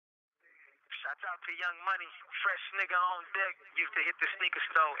I talked to Young Money, fresh nigga on deck, used to hit the sneaker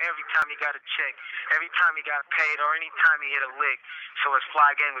store every time he got a check, every time he got paid, or any time he hit a lick. So his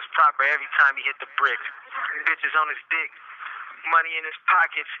fly game was proper every time he hit the bricks. Bitches on his dick, money in his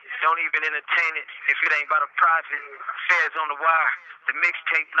pockets, don't even entertain it if it ain't about a profit. Feds on the wire, the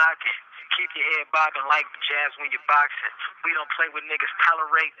mixtape knocking. Keep your head bobbing like jazz when you're boxing. We don't play with niggas,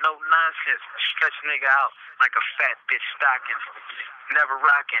 tolerate no nonsense. Stretch nigga out like a fat bitch stocking. Never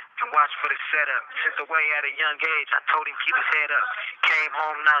rocking, watch for the setup. Since away at a young age, I told him keep his head up. Came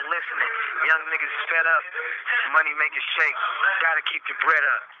home not listening, young niggas fed up. Money make it shake, gotta keep your bread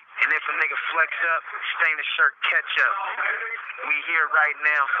up. And if a nigga flex up, stain the shirt ketchup. We here right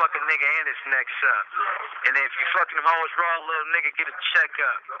now, fuck a nigga and his neck's up. And if you fucking them hoes raw, little nigga, get a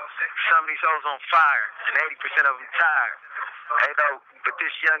checkup. Some of these hoes on fire, and 80% of them tired. Hey though, but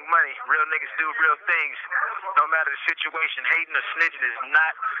this Young Money, real niggas do real things. No matter the situation, hating or snitching is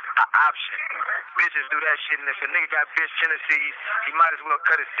not an option. Bitches do that shit, and if a nigga got bitch tendencies, he might as well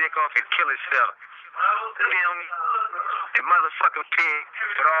cut his dick off and kill himself. Feel me? And motherfucking pig,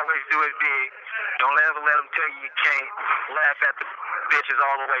 but always do it big. Don't ever let them tell you you can't. Laugh at the bitches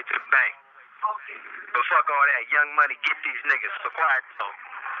all the way to the bank. But fuck all that. Young Money, get these niggas. So quiet though.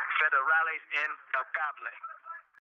 Federales and El Cable.